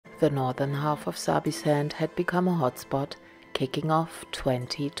The northern half of Sabi Sand had become a hotspot, kicking off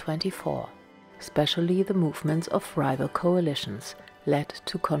 2024. Especially the movements of rival coalitions led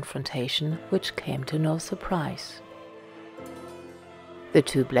to confrontation which came to no surprise. The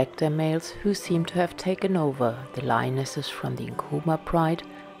two Blackdam males who seem to have taken over the lionesses from the Ndzengha pride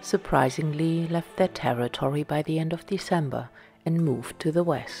surprisingly left their territory by the end of December and moved to the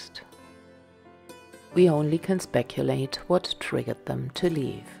west. We only can speculate what triggered them to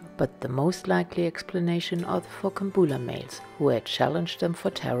leave, but the most likely explanation are the four Kambula males who had challenged them for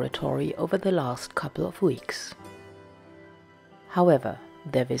territory over the last couple of weeks. However,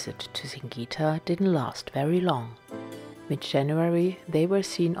 their visit to Ndzengha didn't last very long. Mid-January, they were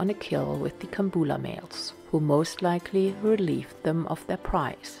seen on a kill with the Kambula males, who most likely relieved them of their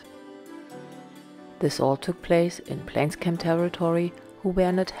prize. This all took place in Plainscamp territory, who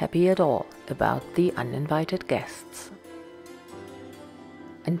were not happy at all about the uninvited guests.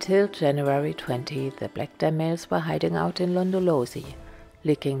 Until January 20, the Blackdam males were hiding out in Londolozi,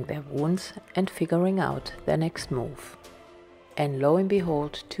 licking their wounds and figuring out their next move. And lo and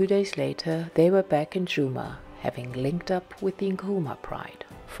behold, 2 days later, they were back in Djuma, having linked up with the Ndzengha pride,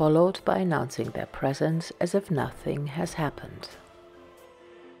 followed by announcing their presence as if nothing has happened.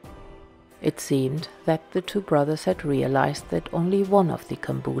 It seemed that the two brothers had realized that only one of the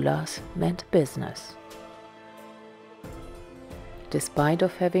Kambulas meant business. Despite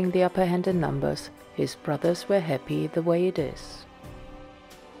of having the upper hand in numbers, his brothers were happy the way it is.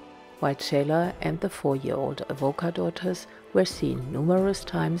 While Shayla and the 4-year-old Avoca daughters were seen numerous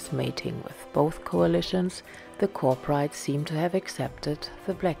times mating with both coalitions, the core pride seemed to have accepted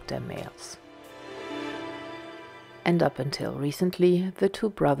the Blackdam males. And up until recently, the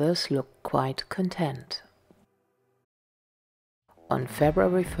two brothers looked quite content. On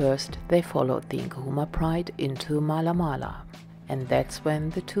February 1st, they followed the Ndzengha pride into Mala Mala, and that's when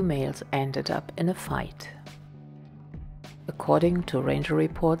the two males ended up in a fight. According to ranger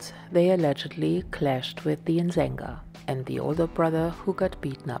reports, they allegedly clashed with the Ndzengha, and the older brother, who got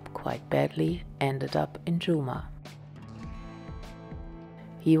beaten up quite badly, ended up in Djuma.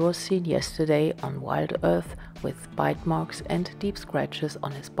 He was seen yesterday on Wild Earth with bite marks and deep scratches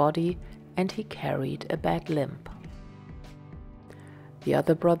on his body, and he carried a bad limp. The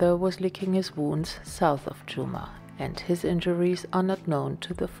other brother was licking his wounds south of Djuma, and his injuries are not known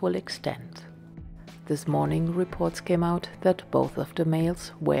to the full extent. This morning reports came out that both of the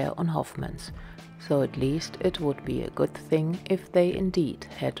males were on Hoffman's, so at least it would be a good thing if they indeed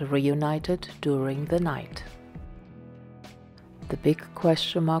had reunited during the night. The big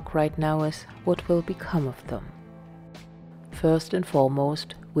question mark right now is what will become of them. First and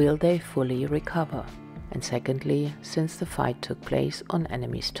foremost, will they fully recover? And secondly, since the fight took place on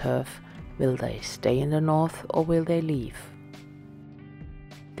enemy's turf, will they stay in the north or will they leave?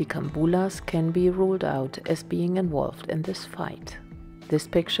 The Kambulas can be ruled out as being involved in this fight. This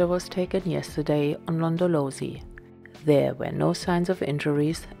picture was taken yesterday on Londolozi. There were no signs of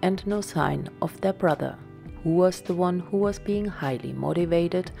injuries and no sign of their brother, who was the one who was being highly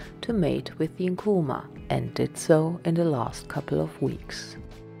motivated to mate with the Ndzengha and did so in the last couple of weeks.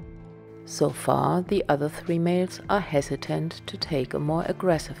 So far, the other three males are hesitant to take a more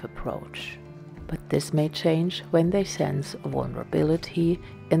aggressive approach, but this may change when they sense vulnerability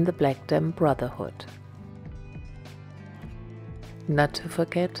in the Blackdam Brotherhood. Not to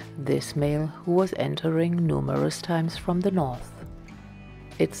forget this male who was entering numerous times from the north.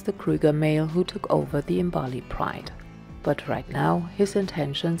 It's the Kruger male who took over the Mbali pride, but right now his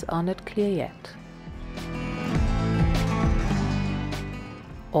intentions are not clear yet.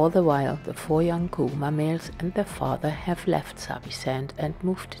 All the while, the 4 young Ndzengha males and their father have left Sabi Sand and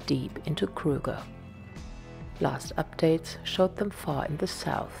moved deep into Kruger. Last updates showed them far in the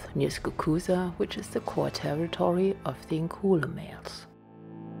south, near Skukuza, which is the core territory of the Ndzengha males.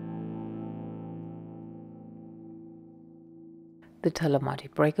 The Talamati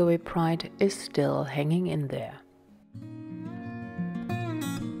breakaway pride is still hanging in there.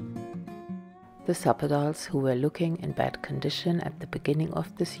 The subadults who were looking in bad condition at the beginning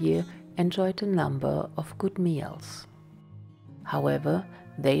of this year enjoyed a number of good meals. However,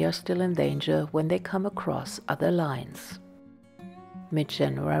 they are still in danger when they come across other lions.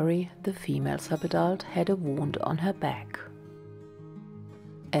 Mid-January, the female subadult had a wound on her back.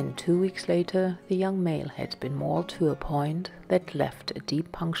 And 2 weeks later, the young male had been mauled to a point that left a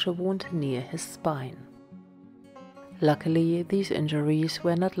deep puncture wound near his spine. Luckily, these injuries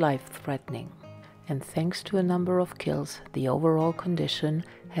were not life-threatening, and thanks to a number of kills, the overall condition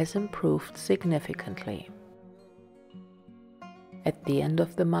has improved significantly. At the end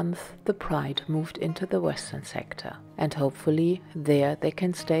of the month, the pride moved into the western sector, and hopefully there they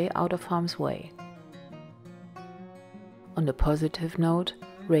can stay out of harm's way. On a positive note,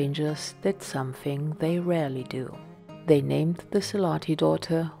 rangers did something they rarely do. They named the Selati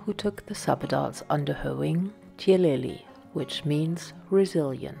daughter who took the subadults under her wing Tyeleli, which means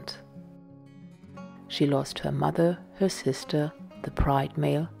resilient. She lost her mother, her sister, the pride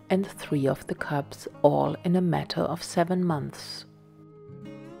male, and 3 of the cubs, all in a matter of 7 months.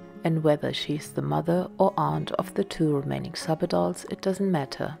 And whether she's the mother or aunt of the 2 remaining subadults, it doesn't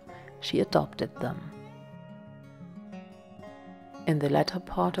matter. She adopted them. In the latter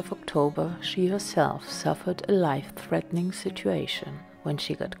part of October, she herself suffered a life-threatening situation when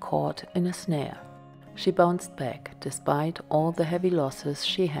she got caught in a snare. She bounced back despite all the heavy losses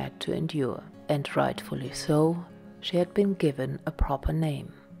she had to endure, and rightfully so. She had been given a proper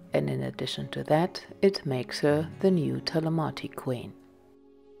name, and in addition to that, it makes her the new Talamati queen.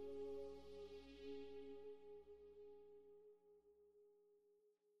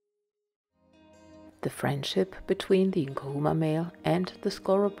 The friendship between the Nkuhuma male and the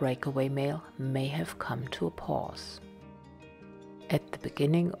Skoro breakaway male may have come to a pause. At the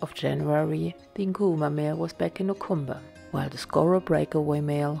beginning of January, the Nkuhuma male was back in Ukumba, while the Skoro breakaway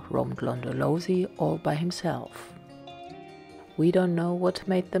male roamed Londolozi all by himself. We don't know what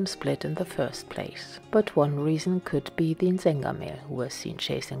made them split in the first place, but one reason could be the Ndzengha male who was seen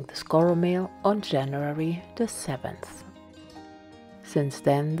chasing the Skoro male on January the 7th. Since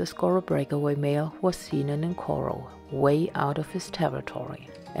then, the Skoro breakaway male was seen in Nkoro, way out of his territory,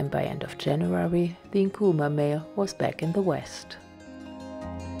 and by end of January, the Nkuhuma male was back in the west.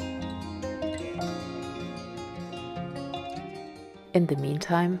 In the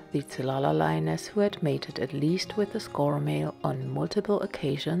meantime, the Tsalala lioness, who had mated at least with the Skoro male on multiple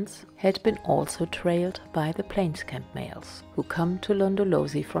occasions, had been also trailed by the plains camp males, who come to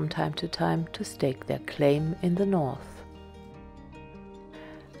Londolozi from time to stake their claim in the north.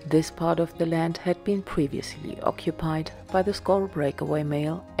 This part of the land had been previously occupied by the Skoro breakaway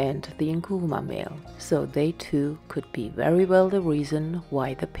male and the Nkuhuma male, so they too could be very well the reason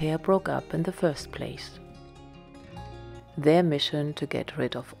why the pair broke up in the first place. Their mission to get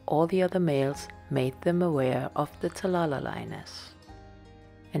rid of all the other males made them aware of the Tsalala lioness.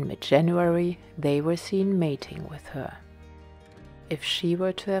 In mid-January, they were seen mating with her. If she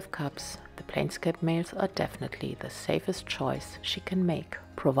were to have cubs, the plainscape males are definitely the safest choice she can make,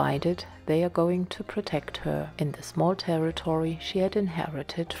 provided they are going to protect her in the small territory she had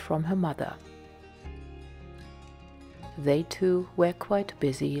inherited from her mother. They too were quite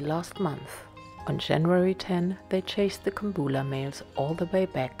busy last month. On January 10, they chased the Kambula males all the way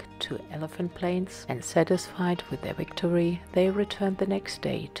back to Elephant Plains, and satisfied with their victory, they returned the next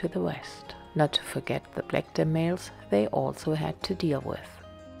day to the west. Not to forget the Blackdam males they also had to deal with.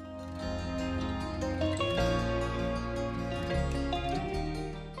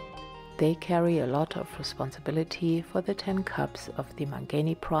 They carry a lot of responsibility for the 10 cubs of the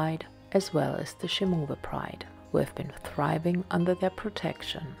Mangeni pride as well as the Shimuwe pride, who have been thriving under their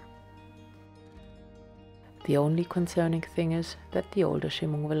protection. The only concerning thing is that the older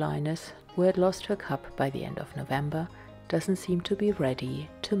Shimuwe lioness, who had lost her cub by the end of November, doesn't seem to be ready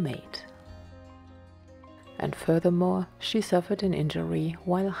to mate. And furthermore, she suffered an injury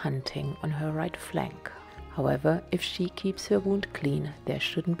while hunting on her right flank. However, if she keeps her wound clean, there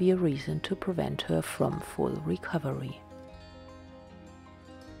shouldn't be a reason to prevent her from full recovery.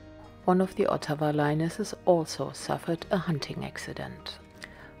 One of the Ottawa lionesses also suffered a hunting accident,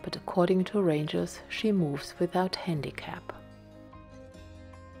 but according to rangers, she moves without handicap.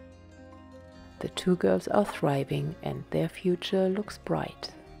 The 2 girls are thriving and their future looks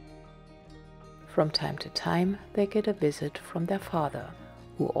bright. From time to time, they get a visit from their father,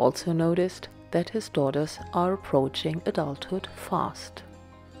 who also noticed that his daughters are approaching adulthood fast.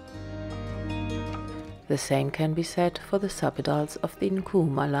 The same can be said for the subadults of the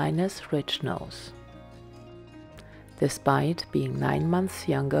Nkuhuma lioness Ridgenose. Despite being 9 months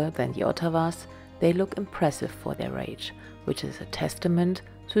younger than the Ottawas, they look impressive for their age, which is a testament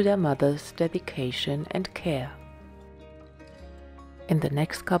to their mother's dedication and care. In the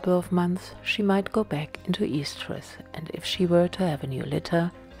next couple of months, she might go back into estrus, and if she were to have a new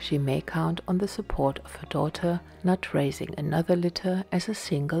litter, she may count on the support of her daughter, not raising another litter as a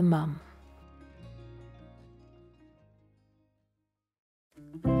single mum.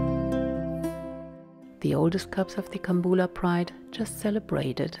 The oldest cubs of the Kambula pride just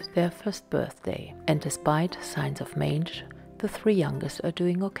celebrated their first birthday, and despite signs of mange, the 3 youngest are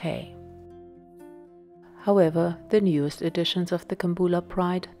doing okay. However, the newest editions of the Kambula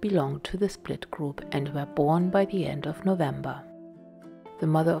pride belong to the split group and were born by the end of November. The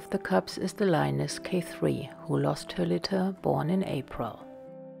mother of the cubs is the lioness K3, who lost her litter born in April.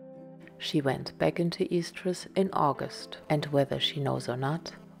 She went back into estrus in August, and whether she knows or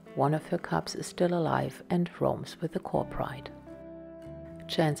not, one of her cubs is still alive and roams with the core pride.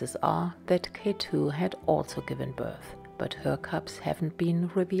 Chances are that K2 had also given birth, but her cubs haven't been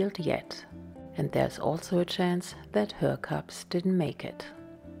revealed yet, and there's also a chance that her cubs didn't make it.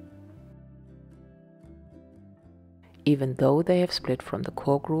 Even though they have split from the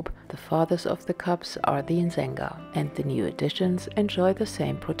core group, the fathers of the cubs are the Ndzengha, and the new additions enjoy the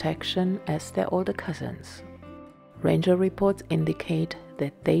same protection as their older cousins. Ranger reports indicate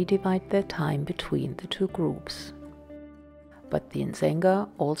that they divide their time between the two groups. But the Ndzengha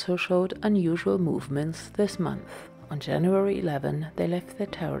also showed unusual movements this month. On January 11, they left their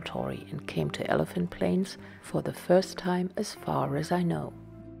territory and came to Elephant Plains for the first time as far as I know.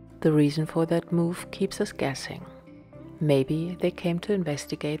 The reason for that move keeps us guessing. Maybe they came to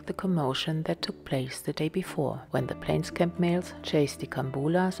investigate the commotion that took place the day before, when the Plains Camp males chased the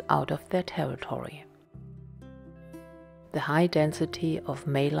Kambulas out of their territory. The high density of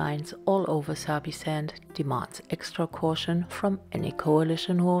male lions all over Sabi Sand demands extra caution from any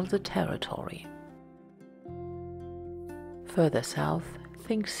coalition who holds the territory. Further south,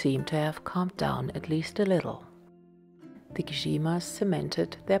 things seem to have calmed down at least a little. The Djumas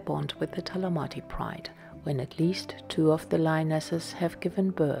cemented their bond with the Talamati pride, when at least 2 of the lionesses have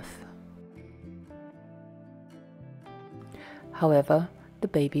given birth. However, the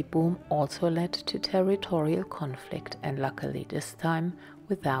baby boom also led to territorial conflict, and luckily this time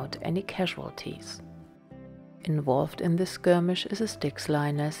without any casualties. Involved in this skirmish is a Styx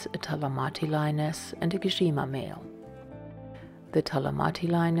lioness, a Talamati lioness, and a Djuma male. The Talamati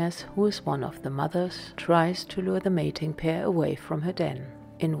lioness, who is one of the mothers, tries to lure the mating pair away from her den,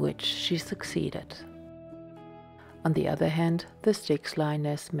 in which she succeeded. On the other hand, the Styx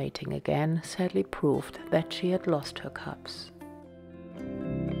lioness mating again sadly proved that she had lost her cubs.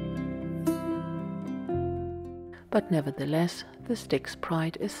 But nevertheless, the Styx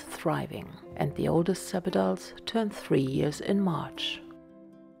pride is thriving, and the oldest subadults turn 3 years in March.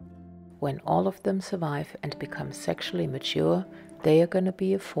 When all of them survive and become sexually mature, they are going to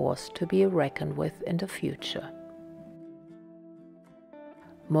be a force to be reckoned with in the future.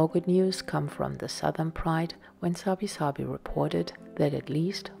 More good news come from the Southern Pride when Sabi reported that at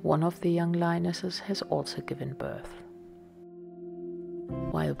least one of the young lionesses has also given birth.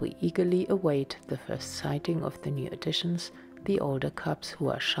 While we eagerly await the first sighting of the new additions, the older cubs who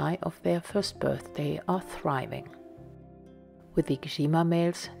are shy of their first birthday are thriving. With the Djuma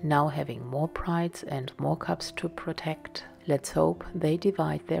males now having more prides and more cubs to protect, let's hope they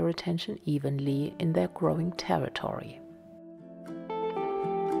divide their attention evenly in their growing territory.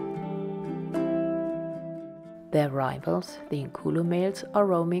 Their rivals, the Nkulu males, are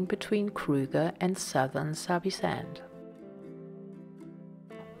roaming between Kruger and southern Sabi Sand.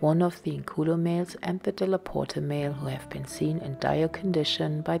 One of the Nkulu males and the Delaporte male, who have been seen in dire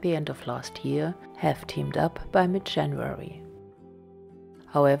condition by the end of last year, have teamed up by mid-January.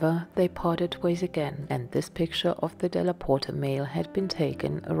 However, they parted ways again, and this picture of the Delaporte male had been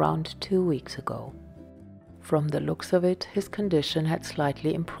taken around 2 weeks ago. From the looks of it, his condition had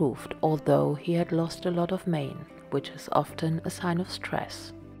slightly improved, although he had lost a lot of mane, which is often a sign of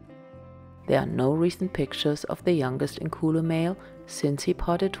stress. There are no recent pictures of the youngest Nkulu male since he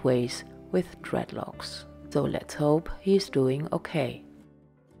parted ways with dreadlocks, so let's hope he is doing okay.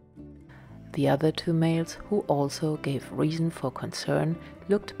 The other 2 males, who also gave reason for concern,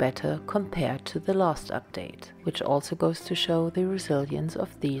 looked better compared to the last update, which also goes to show the resilience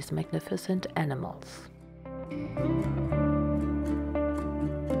of these magnificent animals.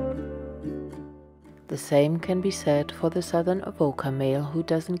 The same can be said for the southern Avoca male, who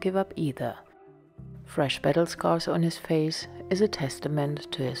doesn't give up either. Fresh battle scars on his face is a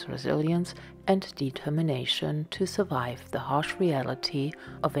testament to his resilience and determination to survive the harsh reality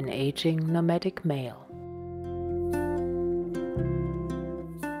of an aging nomadic male.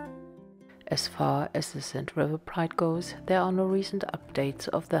 As far as the Sand River Pride goes, there are no recent updates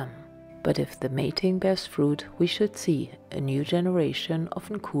of them. But if the mating bears fruit, we should see a new generation of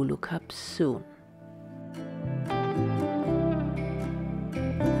Nkulu cubs soon.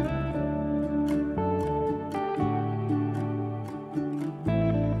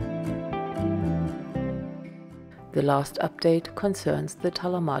 The last update concerns the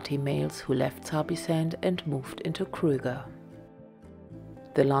Talamati males who left Sabi Sand and moved into Kruger.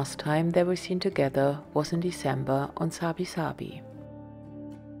 The last time they were seen together was in December on Sabi.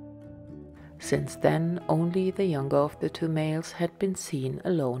 Since then, only the younger of the 2 males had been seen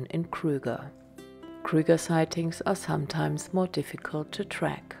alone in Kruger. Kruger sightings are sometimes more difficult to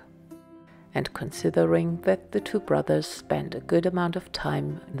track. And considering that the two brothers spent a good amount of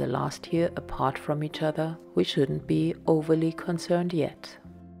time in the last year apart from each other, we shouldn't be overly concerned yet.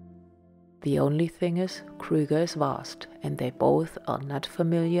 The only thing is, Kruger is vast and they both are not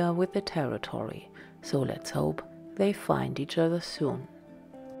familiar with the territory, so let's hope they find each other soon.